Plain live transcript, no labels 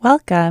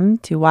Welcome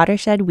to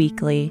Watershed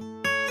Weekly.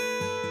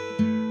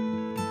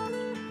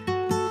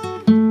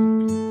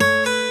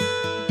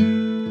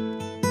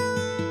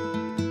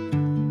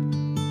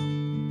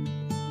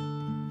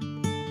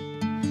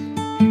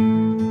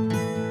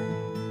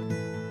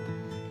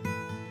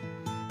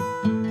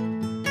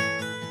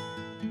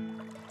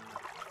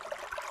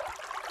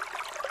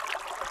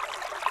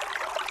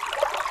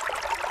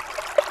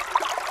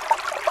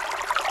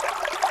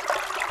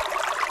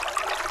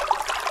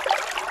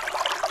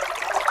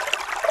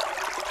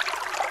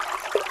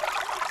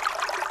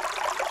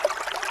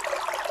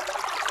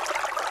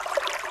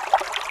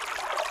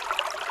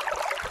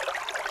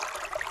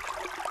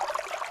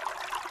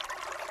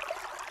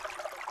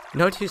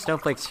 No two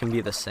snowflakes can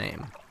be the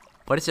same.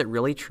 But is it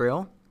really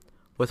true?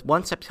 With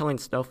 1 septillion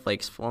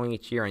snowflakes falling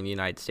each year in the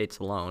United States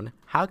alone,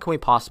 how can we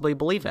possibly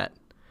believe it?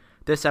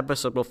 This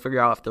episode will figure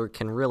out if there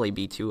can really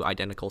be two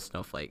identical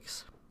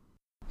snowflakes.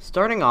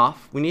 Starting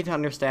off, we need to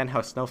understand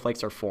how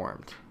snowflakes are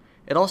formed.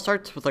 It all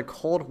starts with a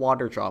cold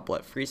water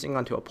droplet freezing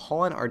onto a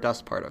pollen or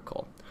dust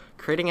particle,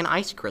 creating an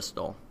ice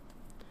crystal.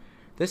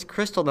 This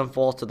crystal then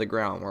falls to the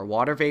ground where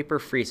water vapor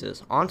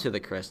freezes onto the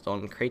crystal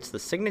and creates the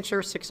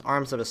signature 6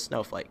 arms of a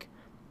snowflake.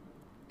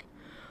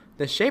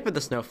 The shape of the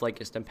snowflake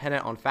is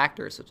dependent on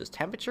factors such as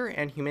temperature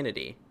and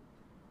humidity.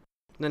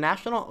 The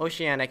National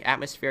Oceanic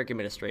Atmospheric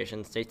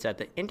Administration states that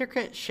the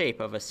intricate shape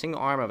of a single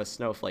arm of a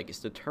snowflake is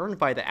determined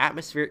by the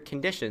atmospheric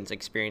conditions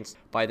experienced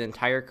by the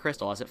entire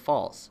crystal as it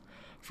falls.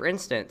 For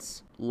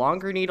instance,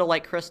 longer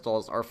needle-like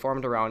crystals are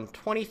formed around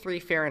 23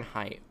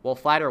 Fahrenheit, while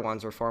flatter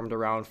ones are formed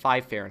around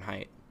 5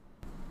 Fahrenheit.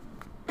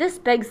 This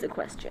begs the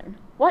question,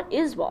 what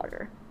is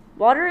water?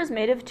 Water is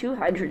made of 2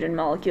 hydrogen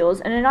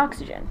molecules and an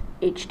oxygen,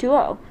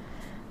 H2O.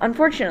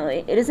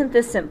 Unfortunately, it isn't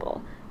this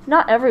simple.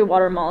 Not every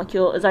water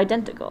molecule is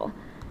identical.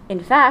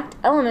 In fact,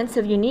 elements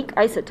have unique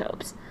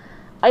isotopes.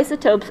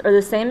 Isotopes are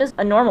the same as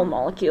a normal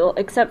molecule,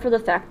 except for the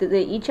fact that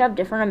they each have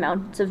different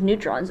amounts of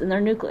neutrons in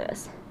their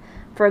nucleus.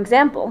 For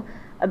example,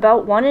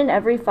 about 1 in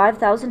every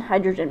 5,000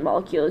 hydrogen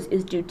molecules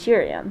is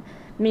deuterium,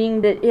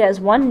 meaning that it has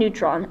 1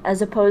 neutron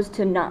as opposed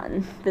to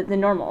none that the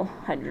normal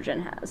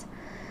hydrogen has.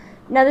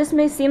 Now this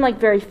may seem like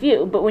very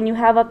few, but when you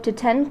have up to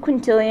 10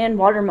 quintillion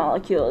water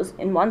molecules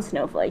in one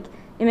snowflake,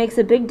 it makes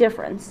a big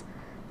difference.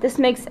 This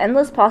makes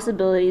endless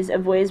possibilities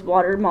of ways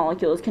water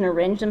molecules can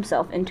arrange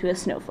themselves into a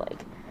snowflake.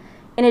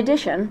 In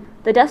addition,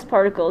 the dust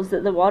particles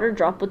that the water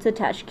droplets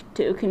attach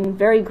to can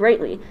vary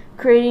greatly,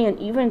 creating an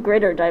even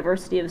greater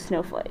diversity of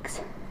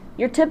snowflakes.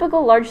 Your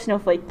typical large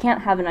snowflake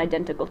can't have an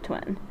identical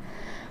twin.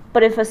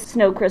 But if a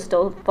snow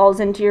crystal falls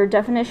into your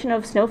definition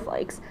of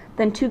snowflakes,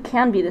 then 2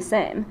 can be the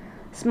same.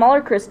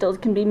 Smaller crystals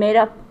can be made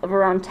up of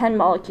around 10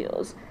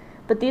 molecules,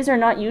 but these are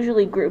not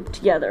usually grouped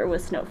together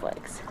with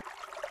snowflakes.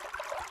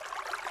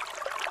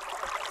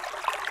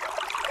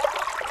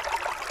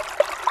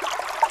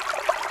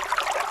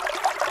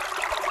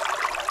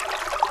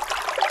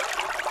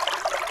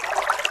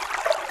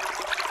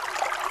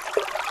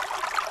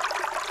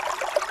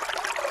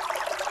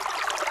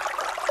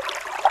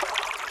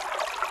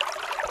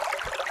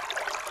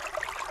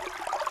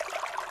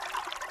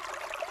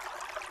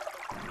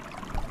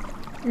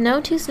 No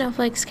two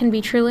snowflakes can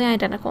be truly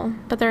identical,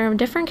 but there are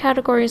different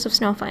categories of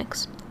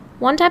snowflakes.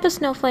 One type of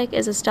snowflake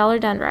is a stellar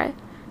dendrite.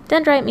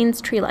 Dendrite means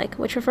tree-like,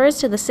 which refers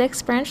to the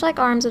 6 branch-like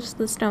arms of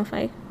the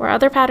snowflake, where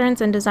other patterns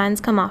and designs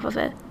come off of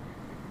it.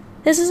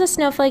 This is a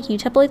snowflake you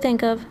typically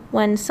think of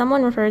when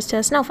someone refers to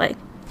a snowflake.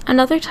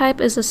 Another type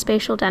is a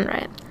spatial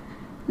dendrite.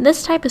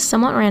 This type is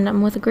somewhat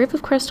random, with a group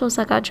of crystals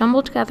that got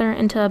jumbled together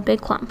into a big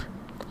clump.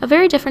 A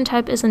very different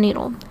type is a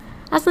needle.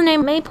 As the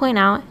name may point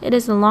out, it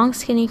is a long,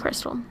 skinny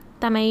crystal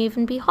that may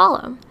even be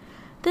hollow.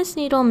 This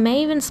needle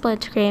may even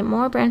split to create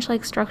more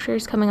branch-like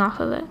structures coming off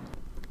of it.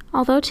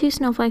 Although 2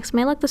 snowflakes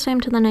may look the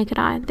same to the naked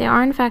eye, they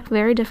are in fact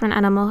very different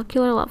at a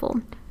molecular level.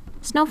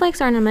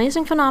 Snowflakes are an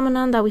amazing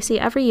phenomenon that we see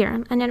every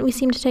year, and yet we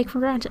seem to take for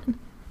granted.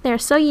 They are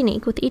so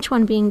unique, with each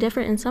one being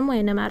different in some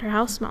way no matter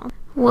how small.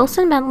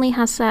 Wilson Bentley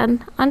has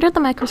said, "Under the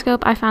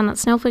microscope I found that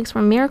snowflakes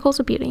were miracles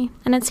of beauty,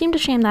 and it seemed a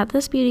shame that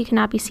this beauty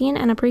cannot be seen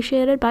and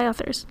appreciated by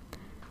others."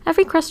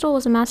 Every crystal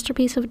was a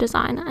masterpiece of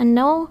design, and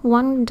no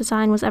one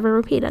design was ever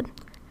repeated.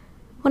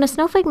 When a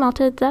snowflake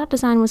melted, that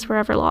design was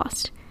forever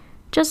lost.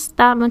 Just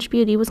that much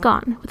beauty was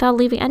gone, without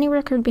leaving any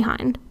record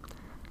behind.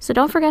 So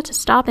don't forget to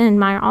stop and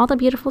admire all the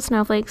beautiful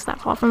snowflakes that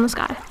fall from the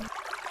sky.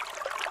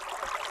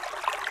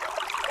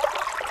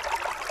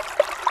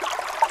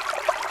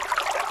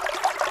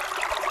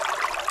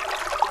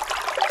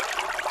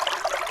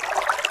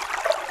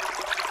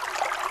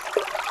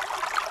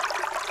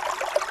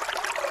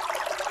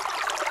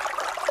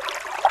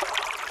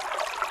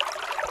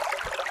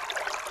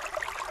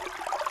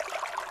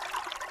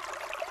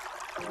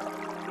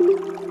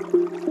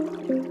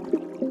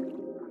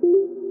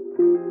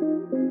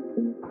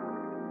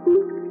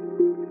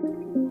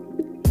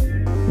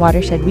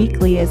 Watershed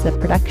Weekly is a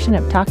production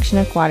of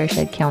Takshnak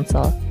Watershed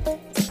Council.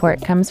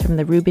 Support comes from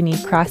the Reuben E.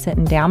 Crossett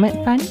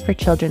Endowment Fund for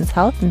Children's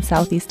Health in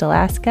Southeast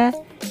Alaska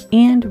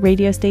and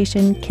radio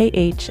station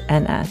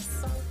KHNS.